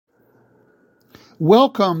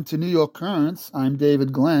Welcome to New York Currents. I'm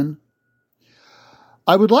David Glenn.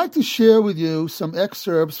 I would like to share with you some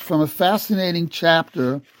excerpts from a fascinating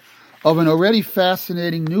chapter of an already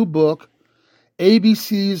fascinating new book,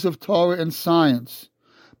 ABCs of Torah and Science,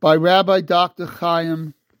 by Rabbi Dr.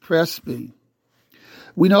 Chaim Presby.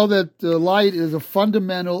 We know that light is a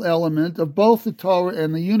fundamental element of both the Torah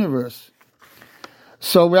and the universe.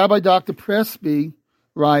 So Rabbi Dr. Presby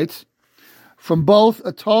writes, from both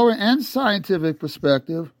a Torah and scientific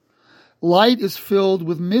perspective, light is filled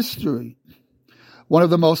with mystery. One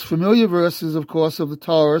of the most familiar verses, of course, of the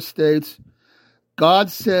Torah states,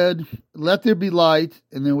 God said, let there be light,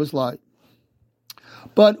 and there was light.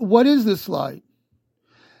 But what is this light?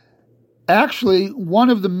 Actually,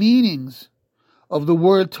 one of the meanings of the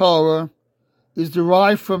word Torah is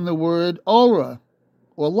derived from the word ora,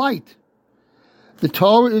 or light. The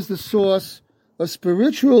Torah is the source of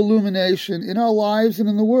spiritual illumination in our lives and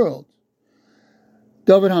in the world.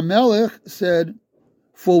 David HaMelech said,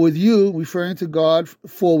 for with you, referring to God,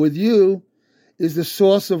 for with you is the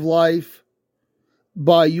source of life.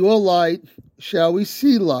 By your light shall we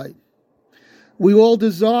see light. We all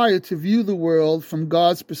desire to view the world from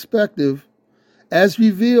God's perspective as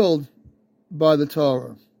revealed by the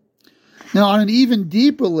Torah. Now, on an even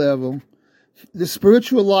deeper level, the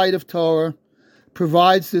spiritual light of Torah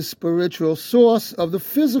provides this spiritual source of the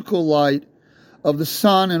physical light of the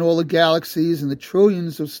sun and all the galaxies and the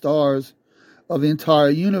trillions of stars of the entire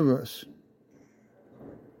universe.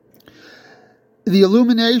 The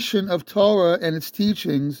illumination of Torah and its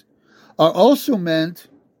teachings are also meant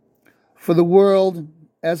for the world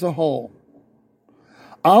as a whole.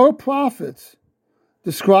 Our prophets,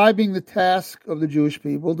 describing the task of the Jewish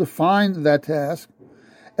people, defined that task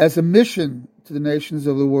as a mission to the nations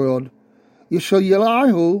of the world.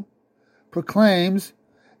 Yeshayahu proclaims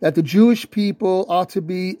that the Jewish people are to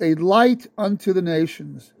be a light unto the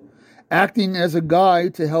nations, acting as a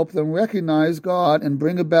guide to help them recognize God and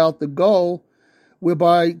bring about the goal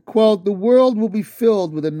whereby, quote, the world will be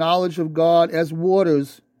filled with the knowledge of God as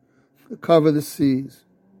waters cover the seas.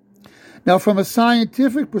 Now, from a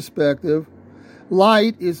scientific perspective,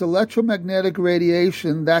 light is electromagnetic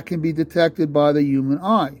radiation that can be detected by the human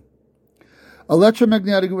eye.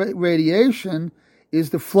 Electromagnetic radiation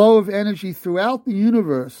is the flow of energy throughout the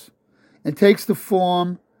universe and takes the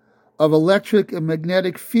form of electric and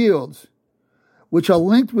magnetic fields, which are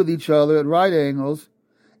linked with each other at right angles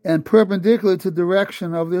and perpendicular to the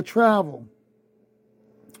direction of their travel.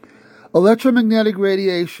 Electromagnetic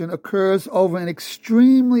radiation occurs over an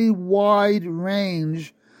extremely wide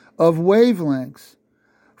range of wavelengths,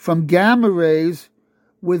 from gamma rays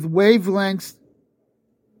with wavelengths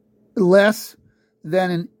less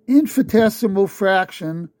than an infinitesimal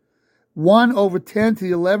fraction, 1 over 10 to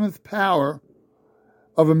the 11th power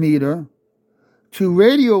of a meter, to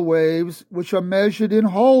radio waves which are measured in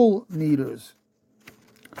whole meters.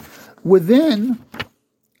 Within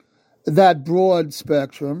that broad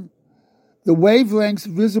spectrum, the wavelengths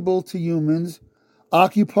visible to humans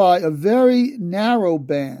occupy a very narrow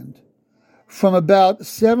band from about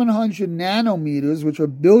 700 nanometers, which are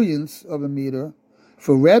billionths of a meter,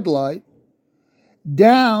 for red light,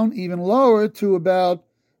 down even lower to about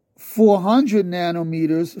 400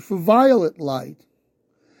 nanometers for violet light.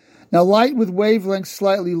 Now, light with wavelengths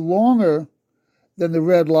slightly longer than the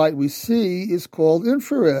red light we see is called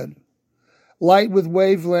infrared. Light with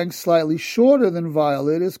wavelengths slightly shorter than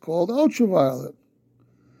violet is called ultraviolet.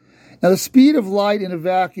 Now, the speed of light in a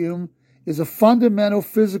vacuum is a fundamental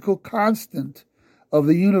physical constant of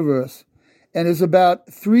the universe and is about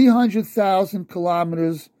 300,000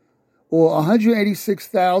 kilometers or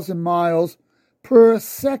 186,000 miles per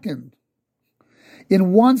second.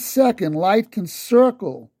 In 1 second, light can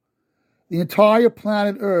circle the entire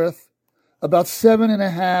planet Earth about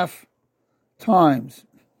 7.5 times.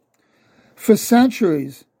 For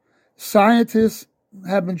centuries, scientists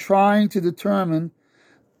have been trying to determine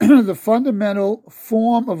the fundamental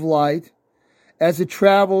form of light as it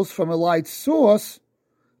travels from a light source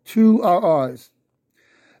to our eyes.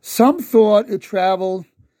 Some thought it traveled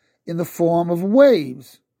in the form of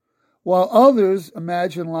waves, while others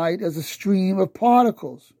imagine light as a stream of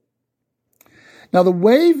particles. Now, the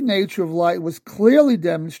wave nature of light was clearly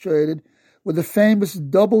demonstrated with the famous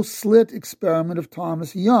double slit experiment of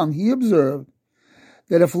Thomas Young. He observed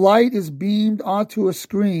that if light is beamed onto a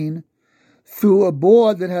screen through a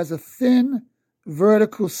board that has a thin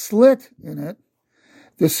vertical slit in it,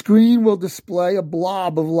 the screen will display a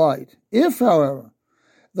blob of light. If, however,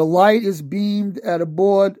 the light is beamed at a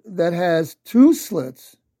board that has 2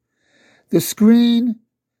 slits, the screen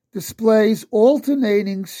displays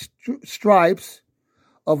alternating stripes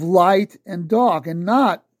of light and dark, and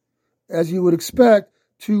not, as you would expect,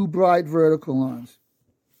 two bright vertical lines.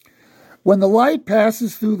 When the light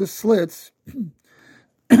passes through the slits,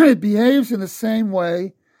 it behaves in the same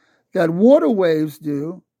way that water waves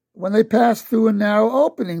do when they pass through a narrow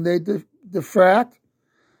opening. They diffract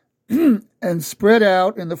and spread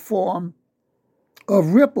out in the form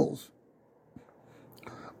of ripples,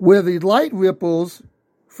 where the light ripples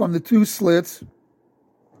from the two slits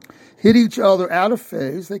hit each other out of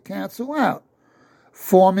phase. They cancel out,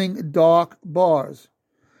 forming dark bars.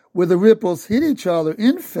 Where the ripples hit each other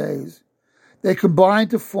in phase, they combine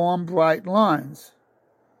to form bright lines.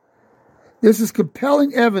 This is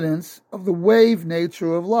compelling evidence of the wave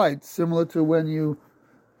nature of light, similar to when you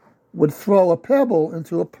would throw a pebble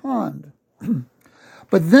into a pond.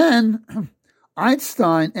 But then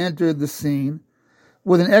Einstein entered the scene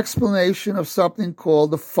with an explanation of something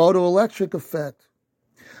called the photoelectric effect,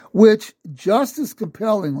 which just as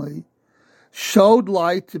compellingly showed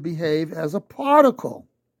light to behave as a particle.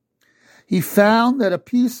 He found that a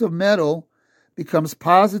piece of metal becomes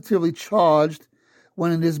positively charged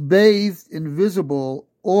when it is bathed in visible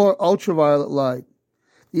or ultraviolet light.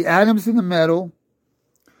 The atoms in the metal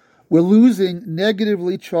were losing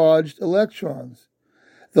negatively charged electrons.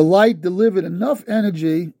 The light delivered enough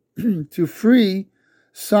energy to free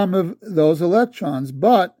some of those electrons,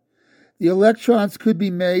 but the electrons could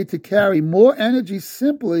be made to carry more energy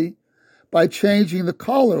simply by changing the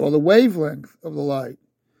color or the wavelength of the light.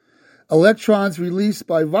 Electrons released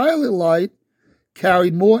by violet light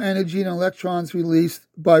carried more energy than electrons released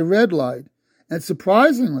by red light. And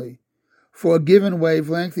surprisingly, for a given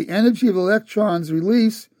wavelength, the energy of electrons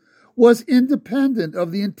released was independent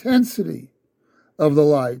of the intensity of the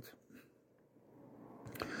light.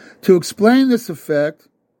 To explain this effect,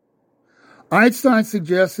 Einstein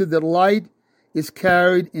suggested that light is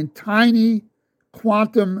carried in tiny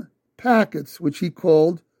quantum packets, which he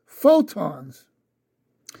called photons.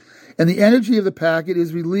 And the energy of the packet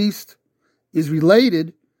is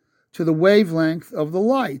related to the wavelength of the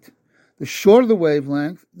light. The shorter the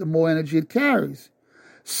wavelength, the more energy it carries.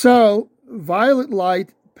 So, violet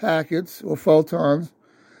light packets, or photons,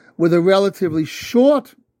 with a relatively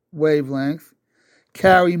short wavelength,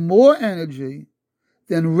 carry more energy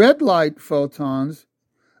than red light photons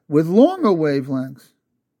with longer wavelengths.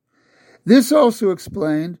 This also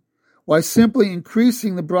explained why simply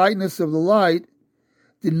increasing the brightness of the light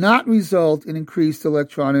did not result in increased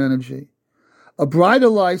electron energy. A brighter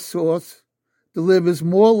light source delivers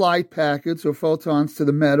more light packets or photons to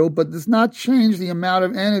the metal, but does not change the amount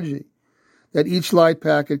of energy that each light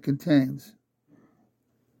packet contains.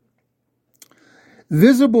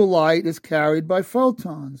 Visible light is carried by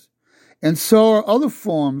photons, and so are other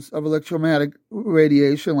forms of electromagnetic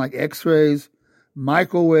radiation like X-rays,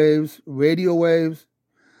 microwaves, radio waves.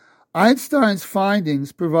 Einstein's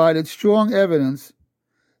findings provided strong evidence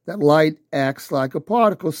that light acts like a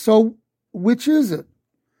particle. So, which is it?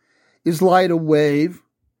 Is light a wave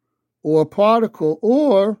or a particle,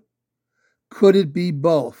 or could it be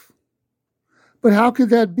both? But how could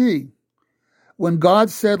that be? When God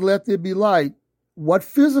said, "Let there be light," what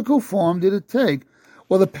physical form did it take?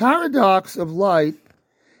 Well, the paradox of light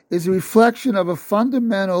is a reflection of a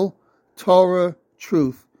fundamental Torah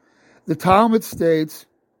truth. The Talmud states,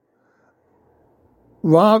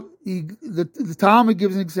 the Talmud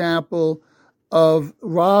gives an example of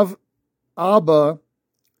Rav Abba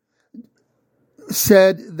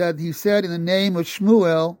said in the name of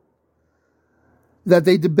Shmuel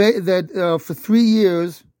that for 3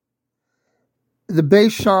 years the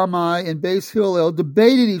Beis Shammai and Beis Hillel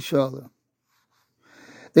debated each other.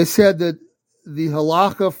 They said that the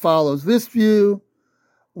halakha follows this view,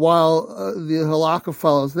 while the halakha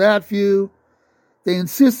follows that view. They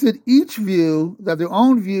insisted that their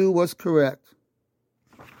own view was correct.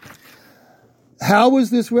 How was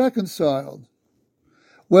this reconciled?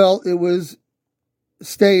 Well, it was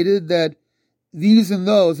stated that these and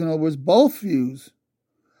those, in other words, both views,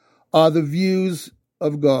 are the views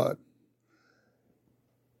of God.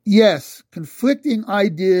 Yes, conflicting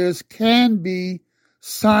ideas can be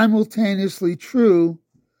simultaneously true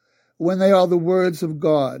when they are the words of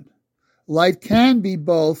God. Light can be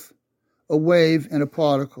both a wave and a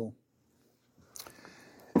particle.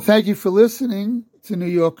 Thank you for listening to New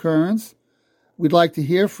York Currents. We'd like to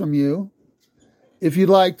hear from you. If you'd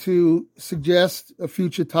like to suggest a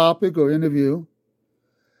future topic or interview,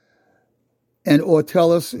 or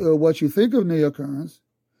tell us what you think of New York Currents,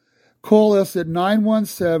 call us at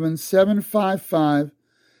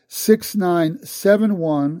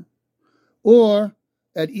 917-755-6971 or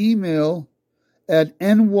at email at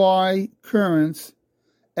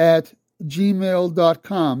nycurrents@gmail.com.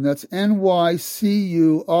 gmail.com. That's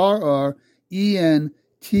NYCURRENTS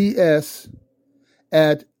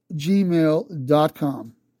at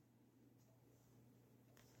gmail.com.